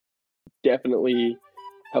definitely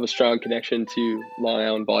have a strong connection to Long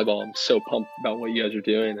Island volleyball. I'm so pumped about what you guys are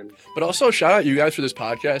doing. But also, shout out you guys for this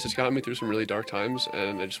podcast. It's gotten me through some really dark times,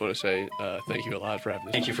 and I just want to say thank you a lot for having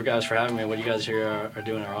this. Thank you guys for having me. What you guys here are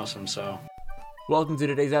doing are awesome. So, welcome to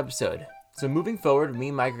today's episode. So moving forward, me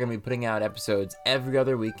and Mike are going to be putting out episodes every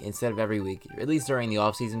other week instead of every week, at least during the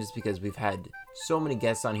off season, just because we've had so many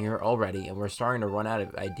guests on here already, and we're starting to run out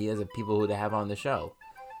of ideas of people who to have on the show.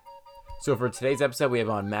 So for today's episode, we have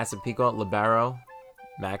on Massapequa Libero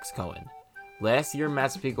Max Cohen. Last year,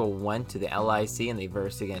 Massapequa went to the LIC and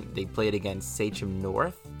they played against Sachem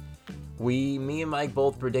North. Me and Mike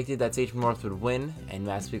both predicted that Sachem North would win, and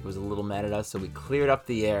Massapequa was a little mad at us, so we cleared up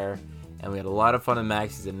the air, and we had a lot of fun with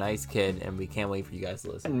Max. He's a nice kid, and we can't wait for you guys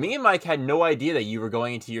to listen. And me and Mike had no idea that you were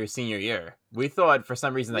going into your senior year. We thought for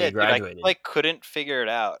some reason that you graduated. Dude, I couldn't figure it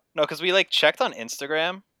out. No, because we checked on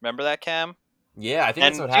Instagram. Remember that, Cam? Yeah, I think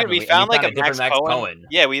that's what happened. We found a different Max Cohen.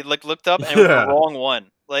 Yeah, we looked up and it was the wrong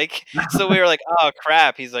one. So we were like, oh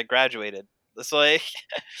crap, he's graduated. So yeah,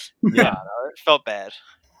 it felt bad.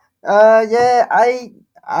 Yeah,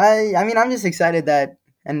 I mean, I'm just excited that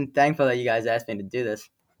and thankful that you guys asked me to do this.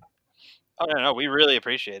 Oh no, we really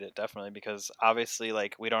appreciate it, definitely, because obviously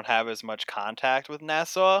we don't have as much contact with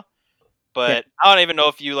Nassau, but I don't even know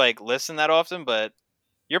if you listen that often, but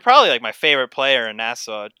you're probably my favorite player in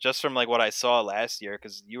Nassau just from what I saw last year,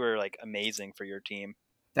 because you were amazing for your team.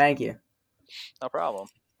 Thank you. No problem.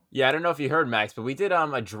 Yeah, I don't know if you heard, Max, but we did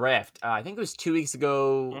a draft. I think it was 2 weeks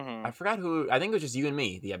ago. Mm-hmm. I forgot who. I think it was just you and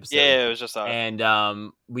me, the episode. Yeah, it was just us.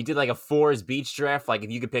 And we did a fours beach draft. If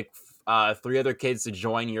you could pick 3 other kids to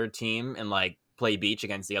join your team and play beach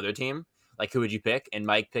against the other team, who would you pick? And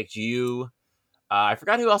Mike picked you. I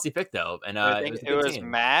forgot who else he picked though. And I think it was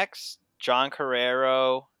Max, John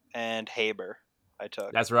Carrero, and Haber. I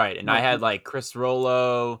took. That's right. And I had Chris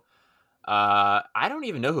Rollo. I don't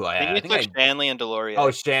even know who I had. I think Stanley and Deloria.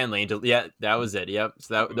 Oh, Stanley. Yeah, that was it. Yep.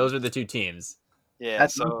 So those are the 2 teams. Yeah.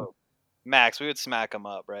 So Max, we would smack him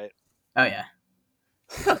up, right? Oh yeah.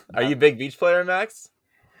 Are you a big beach player, Max?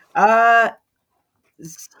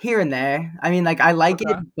 Here and there. I mean, I like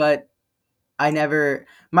it, but I never.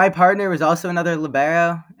 My partner was also another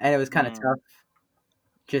libero, and it was kind of tough.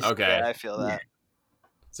 Just okay. Yeah, I feel that. Yeah.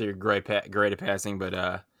 So you're great at passing, but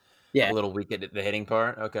a little weak at the hitting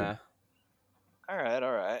part. Okay. All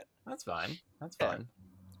right. That's fine.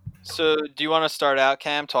 So, do you want to start out,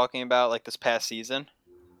 Cam, talking about this past season?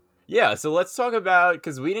 Yeah. So let's talk about,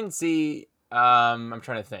 because we didn't see. I'm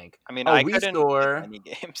trying to think. I mean, I couldn't pick any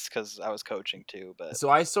games because I was coaching too. But so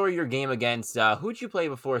I saw your game against who'd you play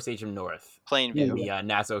before Sachem North? Plainview. The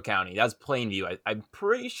Nassau County. That was Plainview. I'm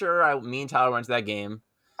pretty sure me and Tyler went to that game.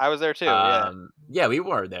 I was there too. Yeah, we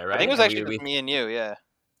were there, right? I think it was actually me and you. Yeah.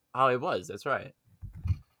 Oh, it was. That's right.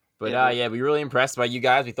 But we were really impressed by you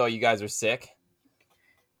guys. We thought you guys were sick.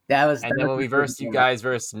 That was. And then when we versed you guys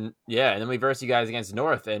against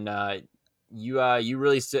North, and you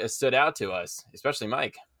really stood out to us, especially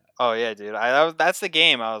Mike. Oh yeah, dude. That's the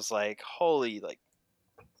game. I was like, holy,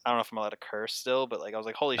 I don't know if I'm allowed to curse still, but I was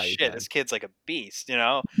like, holy shit, this kid's a beast,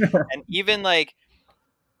 And even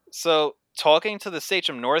so talking to the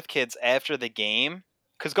Sachem North kids after the game,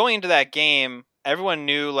 because going into that game, everyone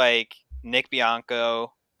knew Nick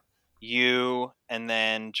Bianco, you, and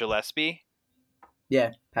then Gillespie.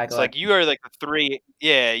 Yeah, so you are the 3.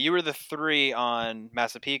 Yeah, you were the 3 on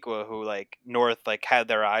Massapequa who North had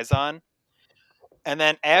their eyes on. And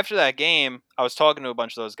then after that game, I was talking to a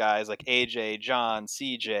bunch of those guys AJ, John,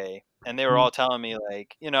 CJ, and they were all telling me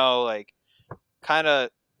kind of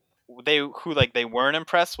they weren't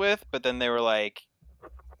impressed with, but then they were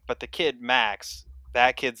but the kid Max,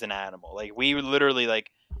 that kid's an animal. We would literally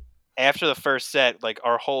after the first set,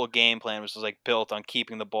 our whole game plan was just built on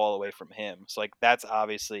keeping the ball away from him. So that's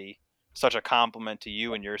obviously such a compliment to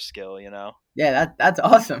you and your skill, Yeah, that's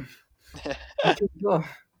awesome. That's really cool.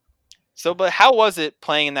 So, but how was it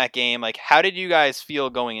playing in that game? How did you guys feel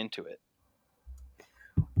going into it?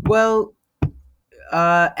 Well,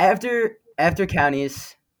 after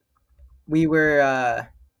counties, we were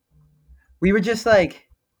just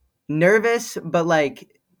nervous, but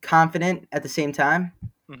confident at the same time.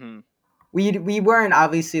 Mm-hmm. We weren't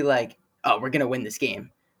obviously oh, we're gonna win this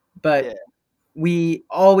game, but we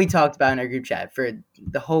talked about in our group chat for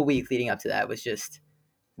the whole week leading up to that was just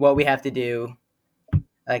what we have to do,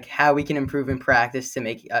 how we can improve in practice to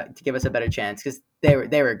make to give us a better chance, because they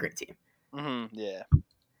were a great team. Mm-hmm. Yeah,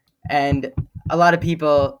 and a lot of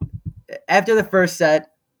people after the first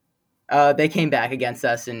set, they came back against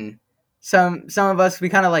us, and some of us we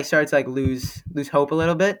kind of started to lose hope a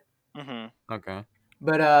little bit. Mm-hmm. Okay.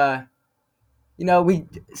 But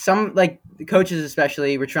some like the coaches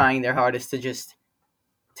especially were trying their hardest to just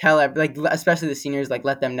tell especially the seniors, like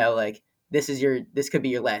let them know like this could be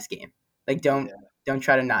your last game. Like don't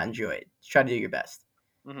try to not enjoy it. Try to do your best.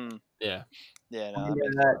 Mm-hmm. Yeah. Yeah, no, And, that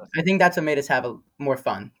makes sense. I think that's what made us have more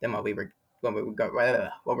fun than what we were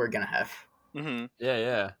gonna have. Mm-hmm.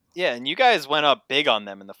 Yeah. Yeah, and you guys went up big on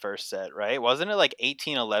them in the first set, right? Wasn't it like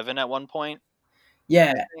 18-11 at one point?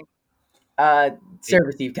 Yeah. I think.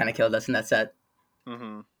 Service Eve kind of killed us in that set.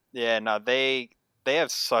 Mm-hmm. Yeah, no, they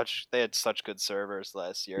had such good servers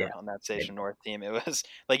last year on that Station North team. It was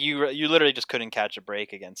like you literally just couldn't catch a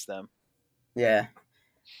break against them. Yeah.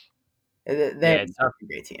 It's a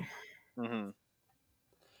great team. Mm-hmm.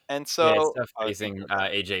 And so it's tough facing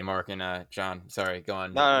AJ, Mark, and John. Sorry, go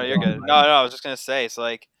on. No, you're good. No, I was just gonna say, so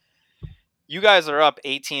like, you guys are up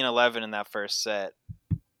 18-11 in that first set.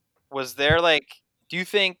 Was there like, do you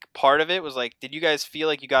think part of it was like, did you guys feel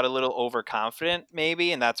like you got a little overconfident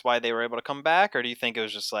maybe, and that's why they were able to come back, or do you think it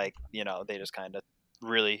was just like, they just kind of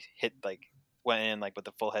really went in like with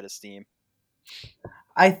the full head of steam?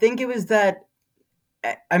 I think it was that.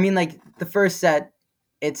 I mean, like the first set,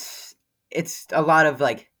 it's a lot of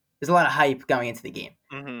like there's a lot of hype going into the game.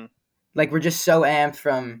 Mm-hmm. Like we're just so amped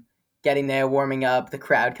from getting there, warming up, the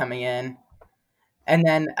crowd coming in, and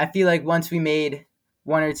then I feel like once we made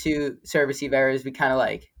one or two service eve errors, we kind of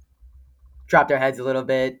like dropped our heads a little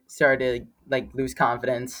bit, started to like lose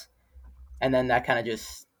confidence, and then that kind of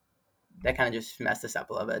just messed us up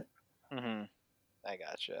a little bit. Mm-hmm. I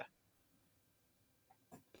gotcha.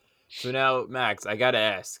 So now, Max, I gotta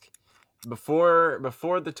ask. Before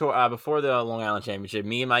the Long Island Championship,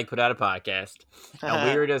 me and Mike put out a podcast, and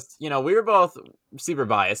we were just, we were both super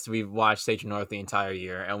biased. We've watched Station North the entire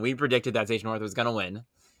year, and we predicted that Station North was gonna win.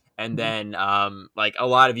 And then, like a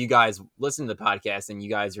lot of you guys listened to the podcast, and you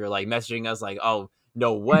guys were like messaging us, like, "Oh,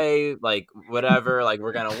 no way!" Like whatever, like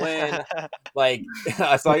we're gonna win. Like,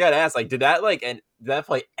 so I gotta ask, like, did that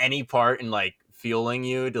play any part in like fueling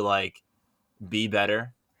you to like be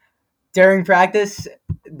better? During practice,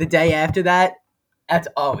 the day after that, that's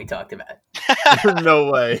all we talked about.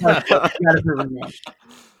 No way.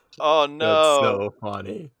 Oh no. That's so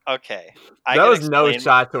funny. Okay. That was no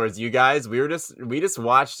shot towards you guys. We just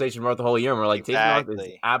watched Station North the whole year, and we're like, exactly. Station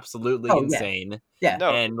North is absolutely insane. Yeah.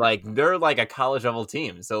 No. And like they're like a college level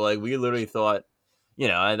team. So like we literally thought,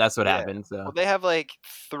 that's what happened. So well, they have like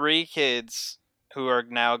 3 kids who are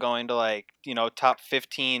now going to like, top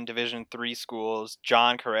 15 Division 3 schools.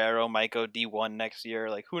 John Carrero might go D1 next year.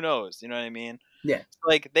 Like, who knows? You know what I mean? Yeah.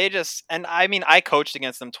 Like they just, and I mean, I coached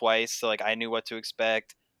against them twice, so like I knew what to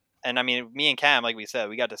expect. And I mean, me and Cam, like we said,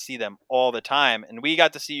 we got to see them all the time, and we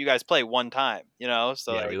got to see you guys play one time.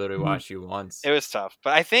 So yeah, we literally watched you once. It was tough,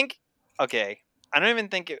 but I think, okay, I don't even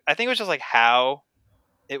think I think it was just like how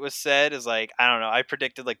it was said is like, I don't know. I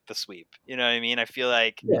predicted like the sweep. You know what I mean? I feel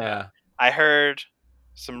like I heard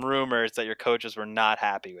some rumors that your coaches were not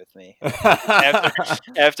happy with me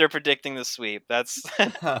after predicting the sweep. That's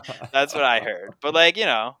what I heard. But like,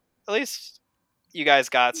 at least you guys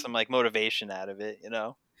got some like motivation out of it,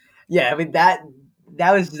 Yeah, I mean that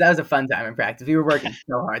was a fun time in practice. We were working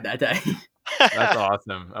so hard that day. That's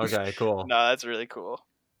awesome. Okay, cool. No, that's really cool.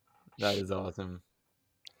 That is awesome.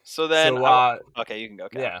 So then, okay, you can go.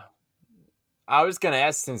 Kat. Yeah, I was gonna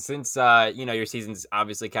ask since your season's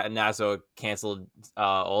obviously Nassau canceled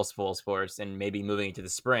all fall sports and maybe moving into the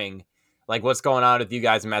spring. Like, what's going on with you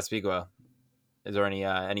guys in Massapequa? Is there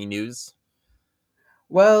any news?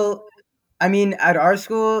 Well, I mean, at our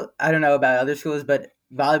school, I don't know about other schools, but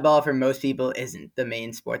volleyball for most people isn't the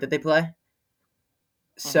main sport that they play.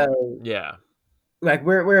 So yeah, like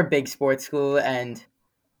we're a big sports school, and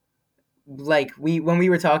like when we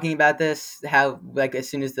were talking about this, how like as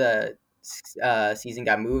soon as the season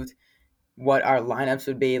got moved, what our lineups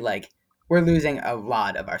would be, like we're losing a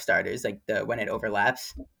lot of our starters, like when it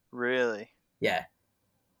overlaps. Really? Yeah.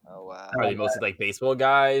 Oh wow. Are they mostly like baseball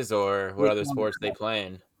guys, or what other sports are they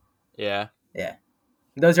playing? Yeah. Yeah.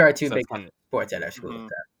 Those are our two big fun. Sports at our school. Mm-hmm.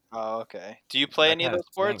 Oh, okay. Do you play any of those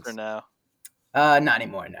sports or no? Not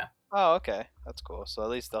anymore, no. Oh, okay. That's cool. So at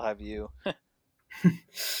least they'll have you.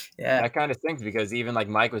 Yeah. That kind of stinks because even like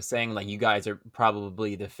Mike was saying, like you guys are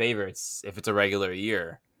probably the favorites if it's a regular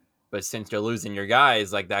year, but since you're losing your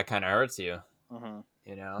guys, like that kind of hurts you. Mm-hmm.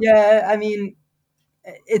 Yeah, I mean,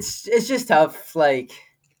 it's just tough. Like,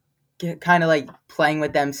 kind of like playing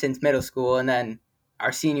with them since middle school, and then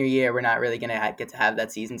our senior year, we're not really gonna get to have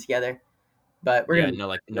that season together. But we're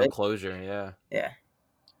gonna no closure.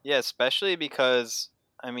 Yeah, especially because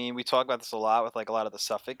I mean, we talk about this a lot with like a lot of the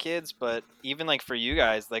Suffolk kids, but even like for you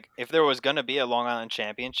guys, like if there was going to be a Long Island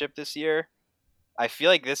championship this year, I feel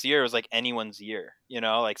like this year was like anyone's year,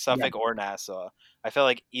 like Suffolk or Nassau. I feel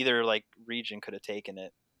like either like region could have taken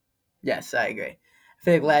it. Yes, I agree. I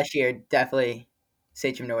feel like last year, definitely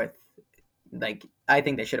Sachem North, like, I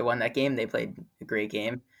think they should have won that game. They played a great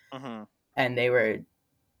game. Mm-hmm. And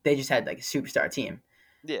they just had like a superstar team.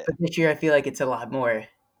 Yeah. But this year, I feel like it's a lot more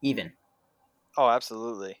even. Oh,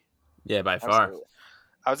 absolutely. Yeah, by far. Absolutely.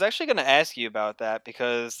 I was actually going to ask you about that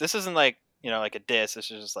because this isn't like, like a diss. This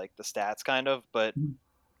is just like the stats kind of. But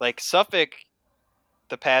like Suffolk,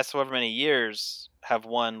 the past however many years have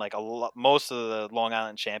won like most of the Long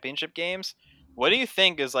Island Championship games. What do you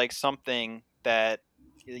think is like something that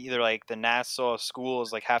either like the Nassau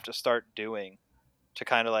schools like have to start doing to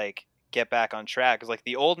kind of like get back on track? Because like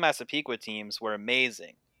the old Massapequa teams were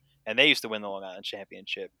amazing and they used to win the Long Island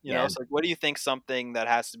Championship, so like, what do you think something that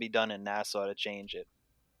has to be done in Nassau to change it?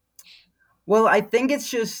 Well, I think it's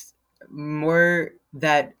just more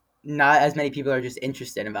that not as many people are just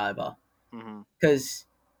interested in volleyball. Because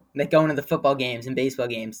like going to the football games and baseball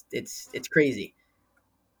games, it's crazy.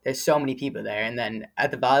 There's so many people there, and then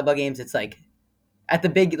at the volleyball games, it's like at the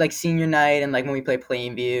big like senior night and like when we play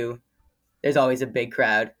Plainview, there's always a big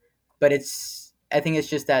crowd. But I think it's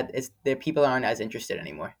just that the people aren't as interested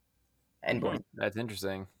anymore. And That's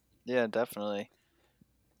interesting. Yeah, definitely.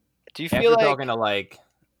 Do you After feel like talking to like?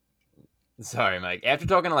 Sorry, Mike. After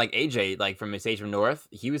talking to like AJ, like from Sachem North,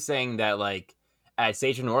 he was saying that like at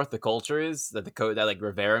Sachem North, the culture is that the code that like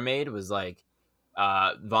Rivera made was like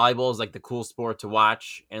volleyball is like the cool sport to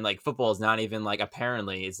watch, and like football is not even like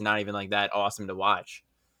apparently it's not even like that awesome to watch.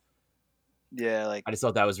 Yeah, like I just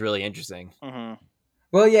thought that was really interesting. Mm-hmm.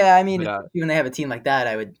 Well, yeah, I mean, when they have a team like that,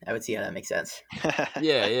 I would see how that makes sense.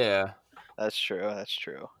 Yeah. That's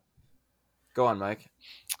true. Go on, Mike.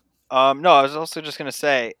 No, I was also just gonna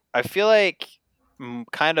say, I feel like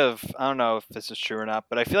kind of, I don't know if this is true or not,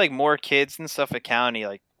 but I feel like more kids in Suffolk County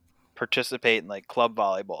like participate in like club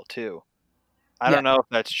volleyball too. I don't know if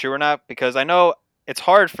that's true or not, because I know it's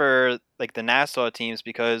hard for like the Nassau teams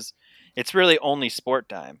because it's really only sport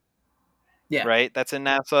time. Yeah. Right. That's in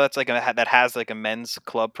Nassau. That's like that has like a men's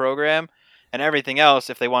club program, and everything else.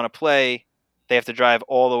 If they want to play, they have to drive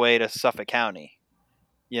all the way to Suffolk County.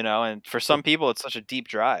 And for some people, it's such a deep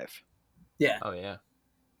drive. Yeah. Oh yeah.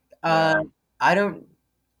 I don't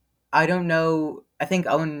know. I think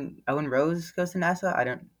Owen Rose goes to Nassau. I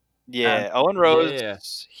don't. Yeah, Owen Rose. Yeah.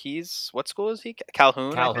 He's what school is he?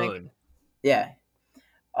 Calhoun. I think. Yeah.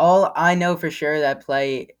 All I know for sure that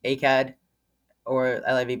play ACAD or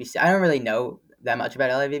LIVBC. I don't really know that much about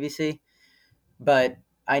LIVBC, but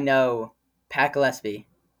I know Pat Gillespie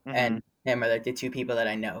and him are like the two people that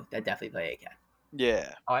I know that definitely play ACAD.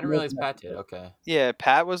 Yeah. Oh, I didn't realize Pat did. Okay. Yeah,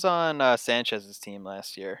 Pat was on Sanchez's team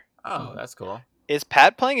last year. Oh, that's cool. Is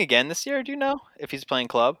Pat playing again this year? Do you know if he's playing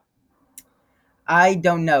club? I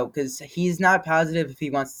don't know because he's not positive if he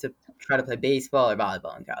wants to try to play baseball or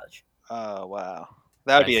volleyball in college. Oh, wow.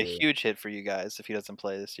 That would be a huge hit for you guys if he doesn't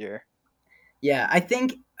play this year. Yeah,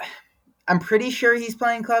 I'm pretty sure he's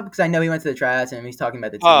playing club because I know he went to the tryouts and he's talking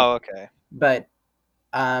about the team. Oh, okay. But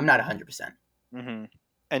I'm not 100%. Mm-hmm.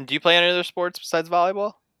 And do you play any other sports besides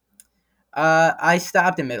volleyball? I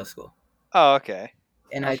stopped in middle school. Oh, okay.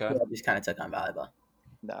 In high school, I just kind of took on volleyball.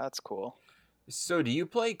 No, that's cool. So, do you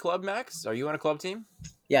play club, Max? Are you on a club team?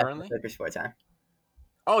 Yeah, currently? I play for Sport Time.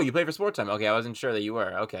 Oh, you play for Sport Time. Okay, I wasn't sure that you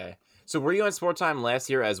were. Okay. So, were you on Sport Time last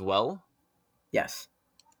year as well? Yes.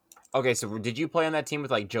 Okay, so did you play on that team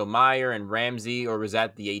with like Joe Meyer and Ramsey, or was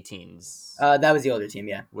that the 18s? That was the older team,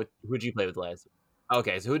 yeah. Who did you play with last?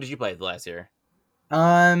 Okay, so who did you play with last year?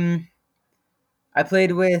 I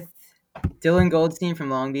played with Dylan Goldstein from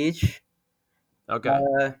Long Beach. Okay.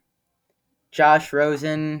 Josh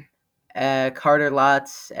Rosen, Carter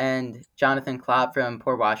Lotz, and Jonathan Klopp from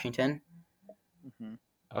Port Washington. Mm-hmm.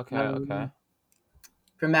 Okay.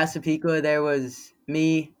 From Massapequa, there was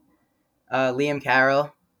me, Liam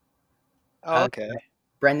Carroll. Oh, okay.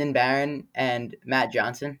 Brendan Barron and Matt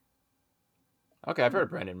Johnson. Okay, I've heard of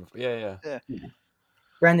Brendan before. Yeah.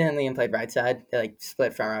 Brendan and Liam played right side. They like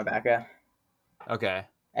split front row, back row. Okay.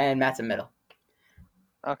 And Matt's in middle.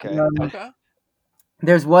 Okay. Okay.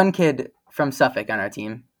 There's one kid from Suffolk on our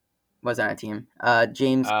team.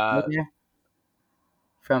 James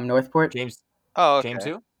from Northport. James. Oh, okay. James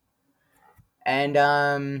who?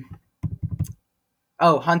 And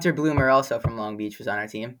Hunter Bloomer also from Long Beach was on our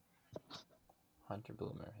team. Hunter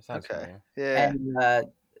Bloomer. Sounds okay. familiar. Yeah. And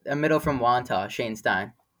a middle from Wantagh, Shane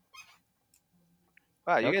Stein.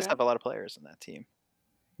 Wow, you guys have a lot of players in that team.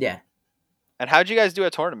 Yeah. And how'd you guys do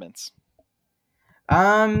at tournaments?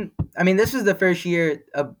 I mean, this was the first year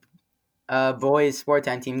a boys sport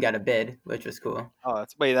time team got a bid, which was cool. Oh,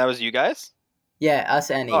 wait, that was you guys? Yeah,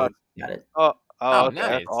 us and Oh, E got it. Oh, okay, nice.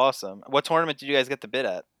 that's awesome. What tournament did you guys get the bid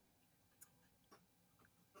at?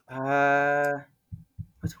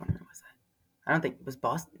 Which one was that? I don't think it was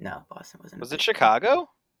Boston. No, Boston wasn't. Was it Chicago?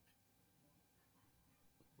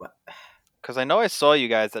 What? Because I know I saw you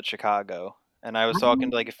guys at Chicago, and I was talking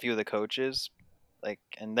to like a few of the coaches, like,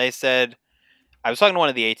 and they said I was talking to one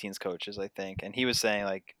of the 18s coaches, I think, and he was saying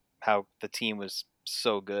like how the team was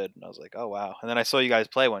so good, and I was like, oh wow. And then I saw you guys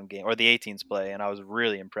play one game, or the 18s play, and I was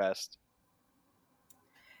really impressed.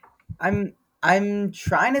 I'm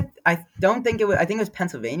trying to. I don't think it was. I think it was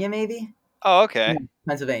Pennsylvania, maybe. Oh, okay.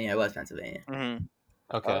 Pennsylvania. It was Pennsylvania. Mm-hmm.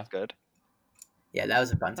 Okay. Oh, that's good. Yeah, that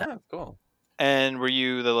was a fun time. Oh, cool. And were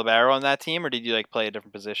you the libero on that team, or did you like play a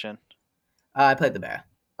different position? I played the Bear.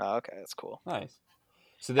 Oh, okay, that's cool. Nice.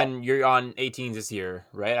 So then you're on 18s this year,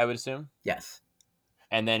 right? I would assume. Yes.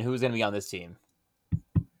 And then who's going to be on this team?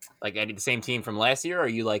 Like the same team from last year, or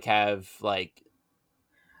you like have like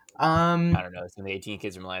I don't know, some of the 18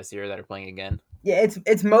 kids from last year that are playing again? Yeah,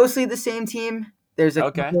 it's mostly the same team. There's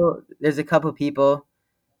a couple people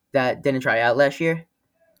that didn't try out last year.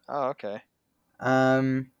 Oh, okay. I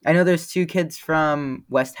know there's 2 kids from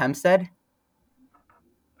West Hempstead.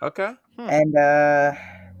 Okay. And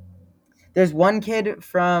there's 1 kid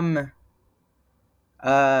from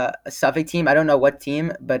a Suffolk team. I don't know what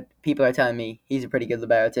team, but people are telling me he's a pretty good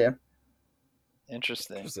libero too.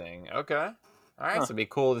 Interesting. Okay. All right. Huh. So it'd be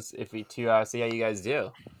cool to see how you guys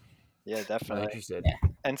do. Yeah, I'm definitely. interested. Yeah.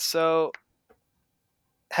 And so,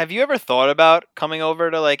 have you ever thought about coming over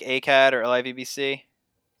to like ACAD or LIVBC?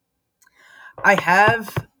 I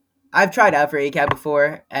have. I've tried out for ACAD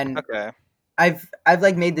before, and Okay. I've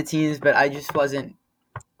like made the teams, but I just wasn't.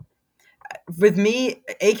 With me,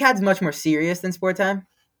 ACAD's much more serious than sport time,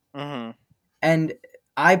 Mm-hmm. and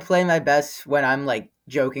I play my best when I'm like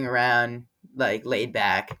joking around, like laid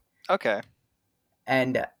back, Okay.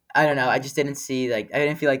 and I don't know. I just didn't see I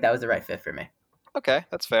didn't feel like that was the right fit for me. Okay,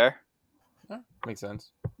 that's fair. Yeah, makes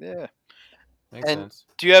sense. Yeah. Makes And sense.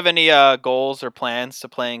 do you have any goals or plans to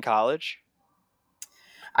play in college?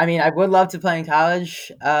 I mean, I would love to play in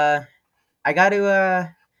college. I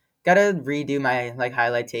gotta redo my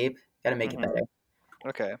highlight tape. Gotta make Mhm. it better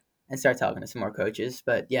Okay. and start talking to some more coaches.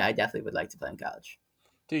 But yeah, I definitely would like to play in college.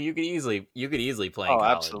 Dude, you could easily play in Oh,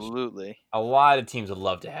 college. absolutely. A lot of teams would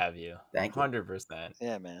love to have you. Thank you. 100%.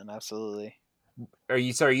 Yeah, man, absolutely. Are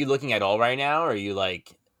you looking at all right now, or are you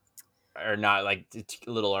or not a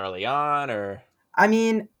little early on, or? I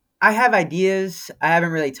mean, I have ideas. I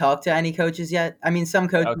haven't really talked to any coaches yet. I mean, some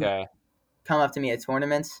coaches Okay. come up to me at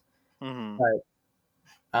tournaments, Mm-hmm. but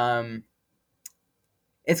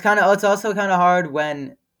it's also kind of hard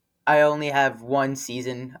when I only have 1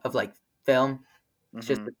 season of film. It's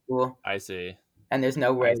just for school, I see. and there's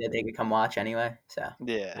no way I that they see. could come watch anyway. So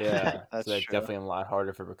Yeah. Yeah, That's so that's true. definitely a lot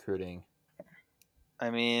harder for recruiting. I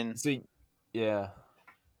mean, So, yeah.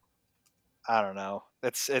 I don't know.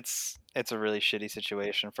 It's a really shitty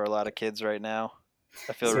situation for a lot of kids right now.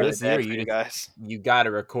 I feel So really this year, bad for you guys. You got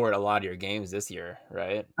to record a lot of your games this year,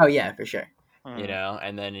 right? oh yeah, for sure. You know,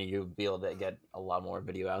 and then you'll be able to get a lot more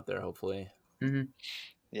video out there, hopefully. Mm-hmm.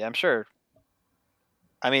 Yeah, I'm sure.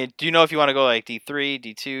 I mean, do you know if you want to go like D3,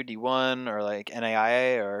 D2, D1, or like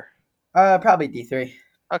NAIA or? Probably D3.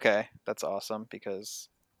 Okay, that's awesome because,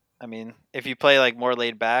 I mean, if you play like more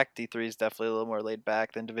laid back, D3 is definitely a little more laid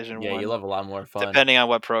back than Division Yeah, 1. you'll have a lot more fun. Depending on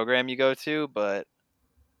what program you go to, but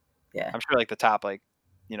Yeah. I'm sure like the top 3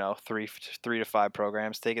 to 5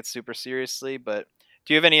 programs take it super seriously. But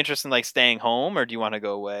do you have any interest in like staying home, or do you want to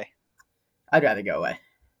go away? I'd rather go away.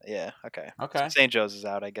 Yeah. Okay. Okay. So St. Joe's is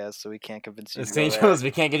out, I guess, so we can't convince you. St. Joe's, we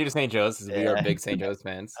can't get you to St. Joe's because we are Yeah. big St. Joe's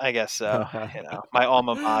fans. I guess so. My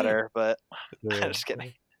alma mater, but I'm just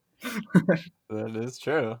kidding. That is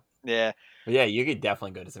true. Yeah. But yeah, you could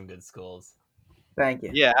definitely go to some good schools. Thank you.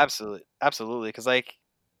 Yeah, absolutely, because I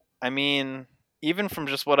mean, even from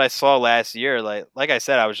just what I saw last year, like I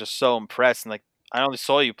said, I was just so impressed, and I only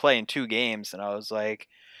saw you play in 2 games, and I was like,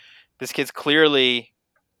 this kid's clearly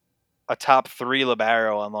a top 3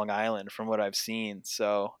 libero on Long Island from what I've seen.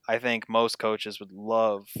 So I think most coaches would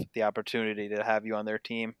love the opportunity to have you on their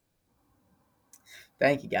team.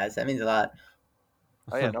 Thank you, guys. That means a lot.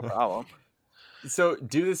 Oh yeah, no problem. So,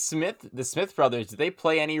 do the Smith brothers, do they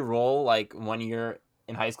play any role when you're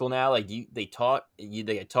in high school now? They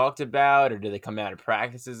get talked about, or do they come out of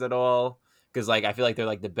practices at all? Because I feel like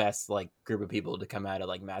they're the best group of people to come out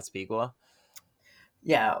of Massapequa.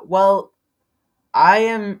 Yeah, well,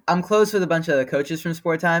 I'm close with a bunch of the coaches from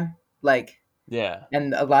Sport Time, Yeah.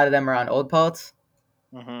 and a lot of them are on Old Paltz.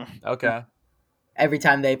 Mm-hmm. Okay. Every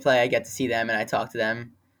time they play, I get to see them and I talk to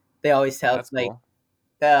them. They always tell That's cool.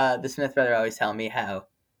 the Smith brother always tell me how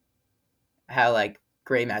like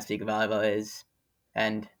great Massapequa volleyball is,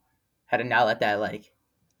 and how to not let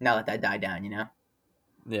that die down.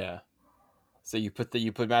 Yeah. So you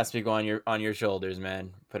put Massapequa on your shoulders,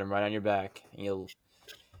 man. Put them right on your back, and you'll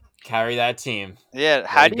carry that team. Yeah.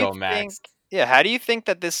 How do you go, Max? think? Yeah. How do you think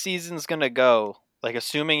that this season's gonna go? Like,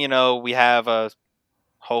 assuming we have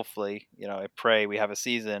hopefully, I pray we have a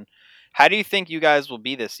season. How do you think you guys will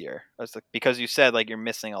be this year? Because you said you're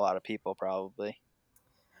missing a lot of people, probably.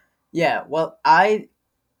 Yeah. Well,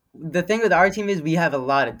 the thing with our team is we have a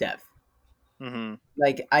lot of depth. Mm-hmm.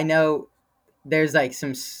 Like, I know there's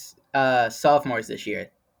some sophomores this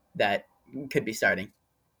year that could be starting.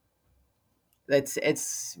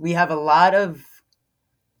 We have a lot of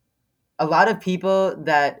people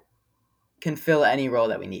that can fill any role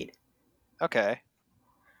that we need. Okay.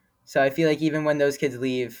 So I feel like even when those kids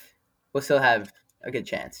leave, we'll still have a good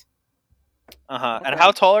chance. Okay. And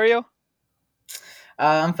how tall are you?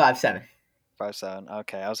 I'm 5'7". 5'7".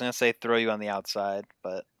 Okay, I was gonna say throw you on the outside,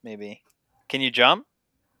 but maybe. Can you jump?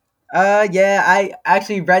 Yeah. I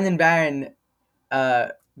actually Brendan Barron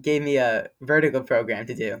gave me a vertical program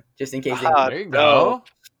to do just in case. There you go.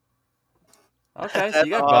 Okay, so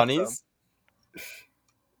you got awesome. bunnies.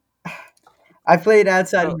 I played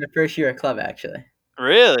outside in my first year at club, actually.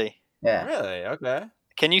 Really? Yeah. Really? Okay.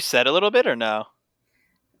 Can you set a little bit or no?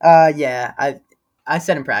 Yeah. I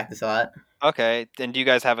set in practice a lot. Okay. And do you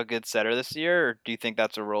guys have a good setter this year, or do you think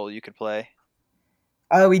that's a role you could play?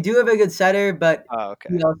 We do have a good setter, but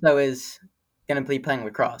okay. he also is going to be playing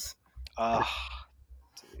lacrosse. Oh,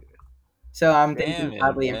 so I'm thinking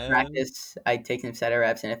probably in practice, I take some setter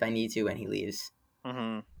reps, and if I need to when he leaves,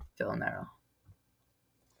 fill in that role.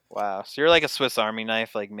 Wow. So you're like a Swiss Army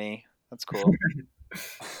knife like me. That's cool.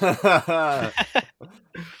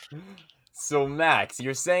 So, Max,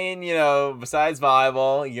 you're saying, besides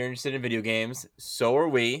volleyball, you're interested in video games. So are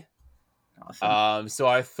we. Awesome. So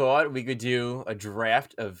I thought we could do a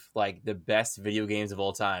draft of the best video games of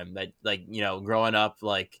all time. That growing up,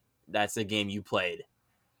 that's the game you played.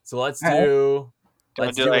 So let's do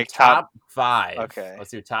a top 5. Okay.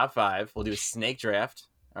 Let's do top 5. We'll do a snake draft.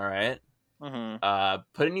 All right. Mm-hmm.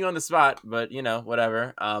 Putting you on the spot, but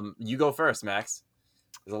whatever. You go first, Max.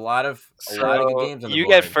 There's a lot of good games on the board. You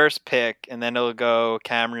get first pick, and then it'll go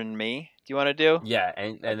Cameron and me. Do you want to do? Yeah,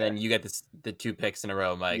 and then you get the 2 picks in a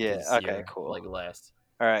row, Mike. Yeah. Okay. Cool. Last.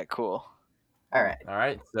 All right. Cool. All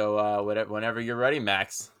right. So whenever you're ready,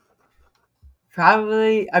 Max.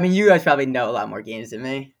 Probably. I mean, you guys probably know a lot more games than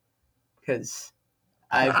me, because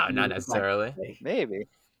not necessarily. Maybe.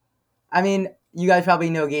 I mean, you guys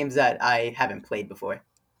probably know games that I haven't played before.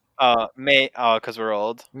 Because we're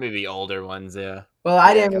old. Maybe older ones, yeah. Well,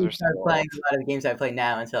 I didn't really start playing a lot of the games I play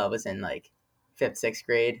now until I was in 5th, 6th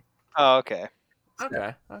grade. Oh, okay.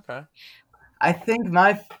 Okay. I think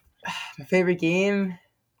my favorite game,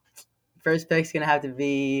 first pick's gonna have to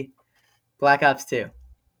be Black Ops 2.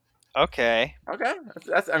 Okay.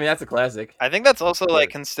 That's a classic. I think that's also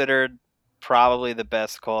considered probably the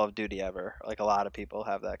best Call of Duty ever. A lot of people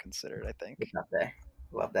have that considered, I think. It's up there.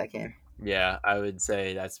 Love that game. Yeah, I would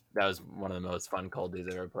say that was one of the most fun Call of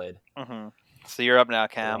Duties I've ever played. Mm-hmm. So you're up now,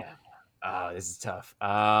 Cam. Yeah. Oh, this is tough.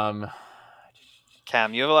 Cam,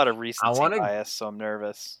 you have a lot of recency bias, so I'm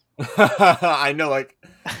nervous. I know,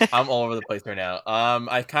 I'm all over the place right now.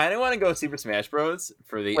 I kind of want to go Super Smash Bros.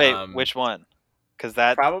 For the Wait, which one? Because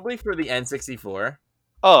that probably for the N64.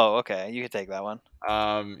 Oh, okay, you could take that one.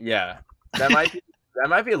 Yeah, that might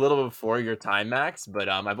be a little before your time, Max. But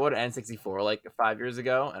I bought an N64 5 years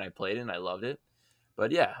ago, and I played it and I loved it.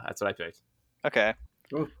 But yeah, that's what I picked. Okay,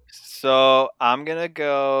 Ooh. So I'm gonna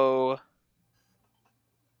go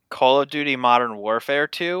Call of Duty Modern Warfare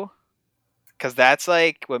 2, because that's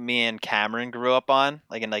what me and Cameron grew up on,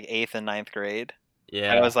 in 8th and 9th grade.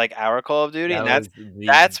 Yeah, it was our Call of Duty, and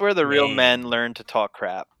that's where the real men learn to talk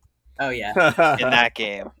crap. Oh yeah, in that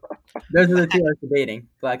game. Those are the two I was debating: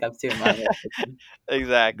 Black Ops 2 and Modern Warfare 2.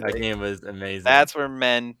 Exactly. That game was amazing. That's where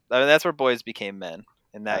that's where boys became men.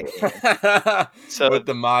 In that game. So with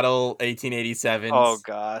the model 1887s. Oh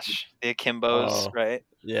gosh, the Akimbos, right?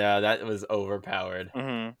 Yeah, that was overpowered.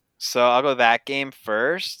 Mm-hmm. So I'll go that game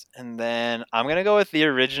first, and then I'm gonna go with the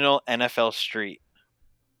original NFL Street.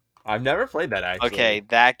 I've never played that actually. Okay,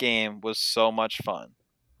 that game was so much fun.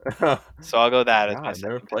 So I'll go that as my I've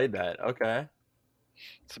never played that. Okay.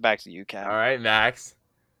 So back to you, Cam. All right, Max.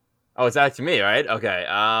 Oh, it's back to me, right? Okay.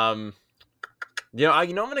 I'm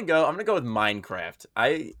gonna go with Minecraft.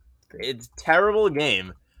 It's a terrible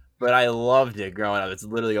game, but I loved it growing up. It's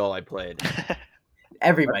literally all I played.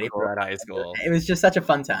 Everybody at high school. It was just such a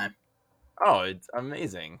fun time. Oh, it's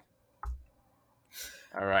amazing.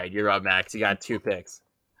 All right, you're up, Max. You got 2 picks.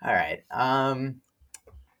 All right. One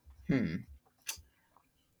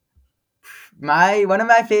of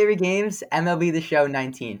my favorite games, MLB The Show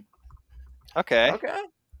 19. Okay. Okay.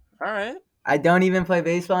 All right. I don't even play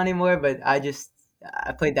baseball anymore, but I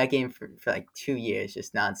played that game for like 2 years,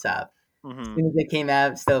 just nonstop. As Mm-hmm. soon as it came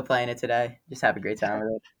out, still playing it today. Just have a great time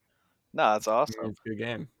with it. No, that's awesome. It's a good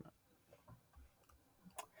game.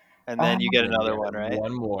 And then you get And another you got one, right?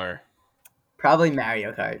 One more. Probably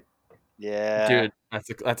Mario Kart. Yeah. Dude,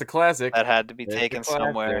 that's a classic. That had to be It's a taken classic.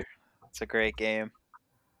 somewhere. It's a great game.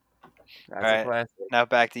 That's All a right. classic. Now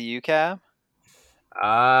back to you, Cam.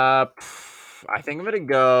 I think I'm gonna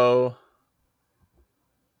go.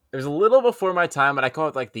 It was a little before my time, but I call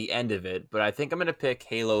it like the end of it. But I think I'm gonna pick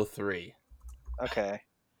Halo 3. Okay.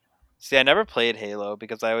 See, I never played Halo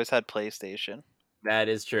because I always had PlayStation. That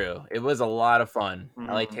is true. It was a lot of fun.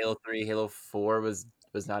 I liked Mhm. Halo 3. Halo 4 was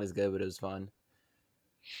not as good, but it was fun.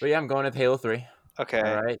 But yeah, I'm going with Halo 3. Okay.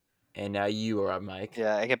 All right. And now you are up, Mike.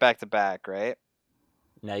 Yeah, I get back to back, right?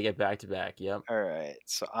 Now you get back to back. Yep. All right.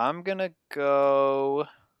 So I'm going to go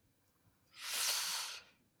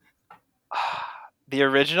the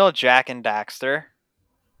original Jack and Daxter.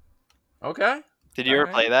 Okay. Did you All ever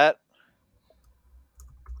right. play that?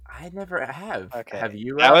 I never have. Okay. Have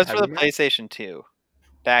you? That was have for the you? PlayStation 2.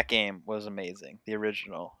 That game was amazing. The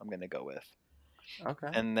original, I'm going to go with. Okay.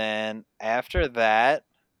 And then after that,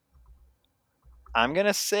 I'm going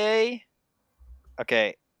to say,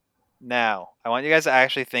 okay, now I want you guys to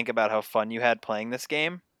actually think about how fun you had playing this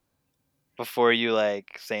game before you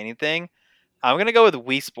like say anything. I'm going to go with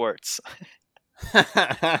Wii Sports.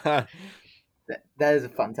 That is a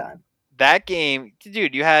fun time. That game,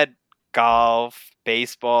 dude, you had golf,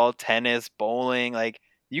 baseball, tennis, bowling. Like,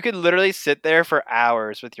 you could literally sit there for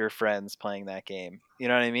hours with your friends playing that game. You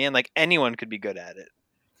know what I mean? Like, anyone could be good at it.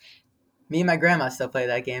 Me and my grandma still play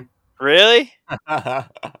that game. Really?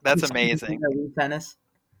 That's amazing. Wii tennis.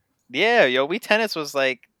 Yeah, yo, Wii Tennis was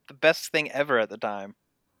like the best thing ever at the time.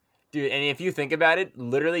 Dude, and if you think about it,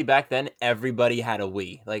 literally back then, everybody had a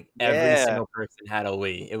Wii. Like, every Yeah. single person had a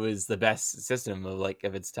Wii. It was the best system of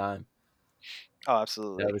its time. Oh,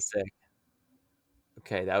 absolutely. That was sick.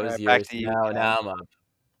 Okay, that was Alright, back yours. to you, Now Cal. I'm up.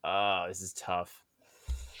 Oh, this is tough.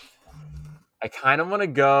 I kind of want to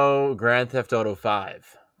go Grand Theft Auto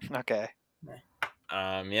 5. Okay.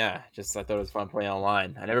 Yeah, just I thought it was fun playing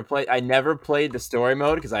online. I never played the story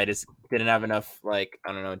mode because I just didn't have enough, like,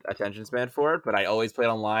 I don't know, attention span for it, but I always played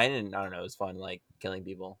online, and I don't know, it was fun, like, killing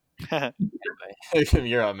people. Anyway,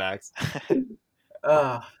 you're up, Max. Do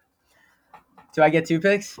I get 2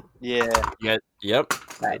 picks? Yeah. Yep.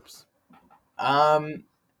 Right. Oops. I'm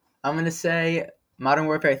gonna say Modern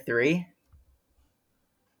Warfare 3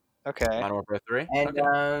 Okay. Modern Warfare 3? and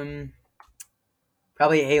Okay.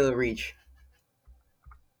 Probably Halo Reach.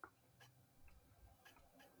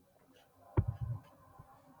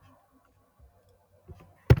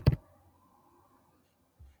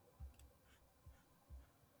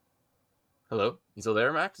 Hello? You still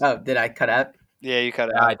there, Max? Oh, did I cut out? Yeah, you cut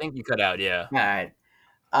it I out. think you cut out, yeah. All right.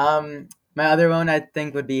 My other one I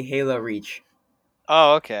think would be Halo Reach.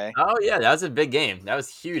 Oh, okay. Oh, yeah, that was a big game. That was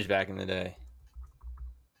huge back in the day.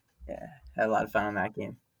 Yeah, had a lot of fun on that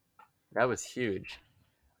game. That was huge.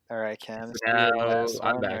 All right, Cam. This Now is your last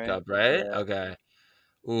I'm one, back right? up, right? Yeah. Okay.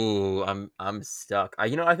 Ooh, I'm stuck. I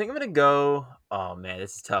think I'm gonna go. Oh man,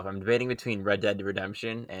 this is tough. I'm debating between Red Dead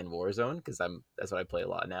Redemption and Warzone because that's what I play a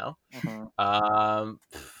lot now. Mhm.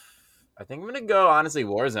 I think I'm gonna go honestly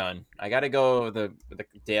Warzone. I gotta go with the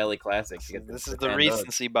daily classics. To get This the is the 10 votes.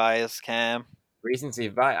 recency bias, Cam. Recency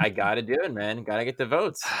bias. I gotta do it, man. Gotta get the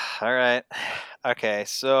votes. All right. Okay,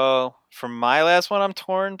 so for my last one, I'm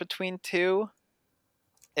torn between 2.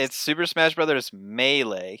 It's Super Smash Brothers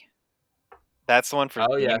Melee. That's the one for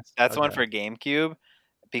Oh, yes. That's the one Okay. for GameCube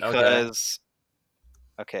because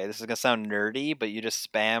okay, this is gonna sound nerdy, but you just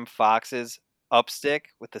spam Fox's up stick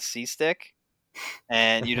with the C stick,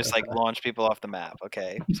 and you just like launch people off the map.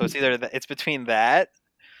 Okay, so it's either it's between that,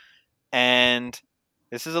 and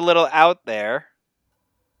this is a little out there,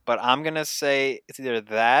 but I'm gonna say it's either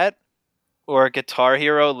that or Guitar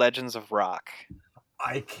Hero Legends of Rock.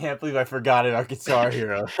 I can't believe I forgot about Guitar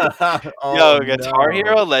Hero. Yo, Guitar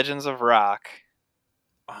Hero Legends of Rock.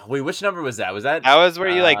 Wait, which number was that? Was that? That was where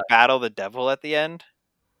you like battle the devil at the end.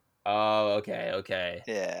 Oh, okay.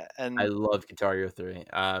 Yeah, and I love Guitar Hero 3.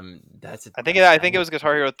 That's. I think it was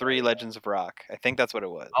Guitar Hero 3 Legends of Rock. I think that's what it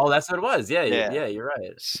was. Oh, that's what it was. Yeah, Yeah. you're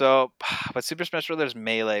right. So, but Super Smash Brothers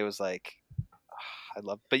Melee was like, I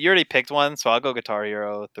love. But you already picked one, so I'll go Guitar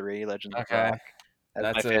Hero 3 Legends of Okay. Rock.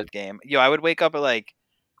 That's That's my it. 5th game. Yo, I would wake up at like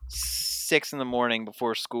 6 in the morning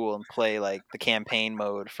before school and play like the campaign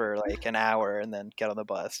mode for like an hour and then get on the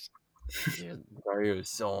bus. Yeah, Guitar Hero was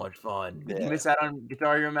so much fun. Did Yeah. you miss out on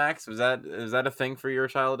Guitar Hero Max? Was that a thing for your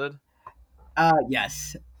childhood?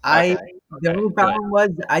 Yes. Okay. The only problem was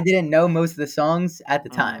I didn't know most of the songs at the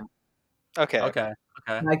Mm. time. Okay. Okay.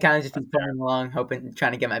 I kind of just be playing along,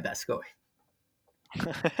 trying to get my best score.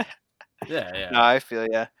 Yeah. No, I feel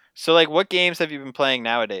yeah. So like, what games have you been playing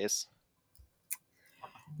nowadays?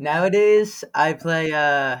 Nowadays, I play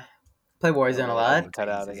Warzone a lot. Cut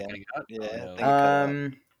out Is it again. getting out? Yeah, Oh, I no. think it cut out.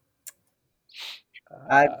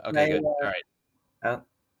 I Okay, play, good. All right.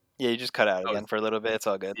 Yeah, you just cut out Oh, again for a little bit. It's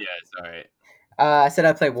all good. Yeah, it's all right. I said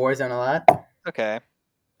I play Warzone a lot. Okay.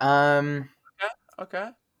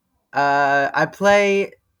 Okay. I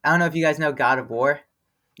play. I don't know if you guys know God of War.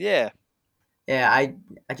 Yeah. Yeah, I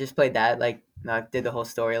just played that. Like, I did the whole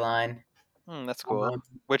storyline. That's cool.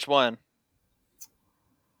 Which one?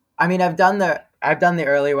 I mean, I've done the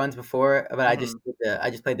earlier ones before, but I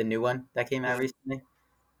Mm-hmm. just played the new one that came out recently.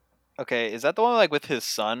 Okay, is that the one like with his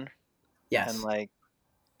son? Yes. And like,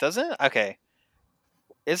 doesn't okay?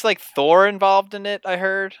 Is like Thor involved in it? I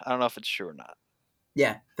heard. I don't know if it's true or not.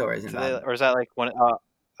 Yeah, Thor is involved. Or is that like one?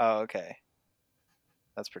 Oh, okay.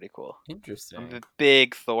 That's pretty cool. Interesting. I'm a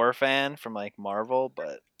big Thor fan from like Marvel,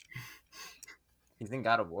 but He's in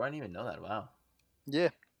God of War. I didn't even know that. Wow. yeah,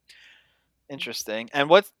 interesting. And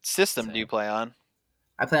what system do you play on?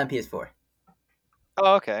 I play on PS4.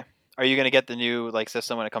 Oh, okay. Are you gonna get the new like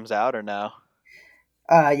system when it comes out or no?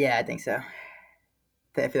 Yeah, I think so.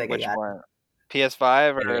 I feel like Which I got one?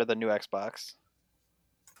 PS5 or the new Xbox?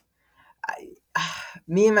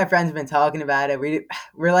 me and my friends have been talking about it.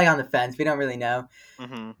 We're like on the fence. We don't really know.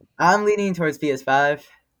 Mm-hmm. I'm leaning towards PS5.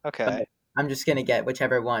 Okay. I'm just gonna get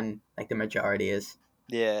whichever one like the majority is.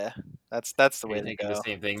 Yeah, that's the Are way you to thinking go. the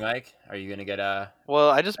same thing, Mike? Are you gonna get Well,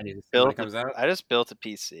 I just a new system when built it comes out? I just built a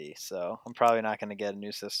PC, so I'm probably not gonna get a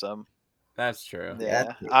new system. That's true.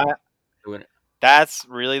 Yeah, When- that's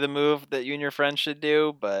really the move that you and your friends should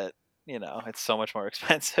do, but you know, it's so much more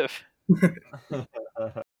expensive.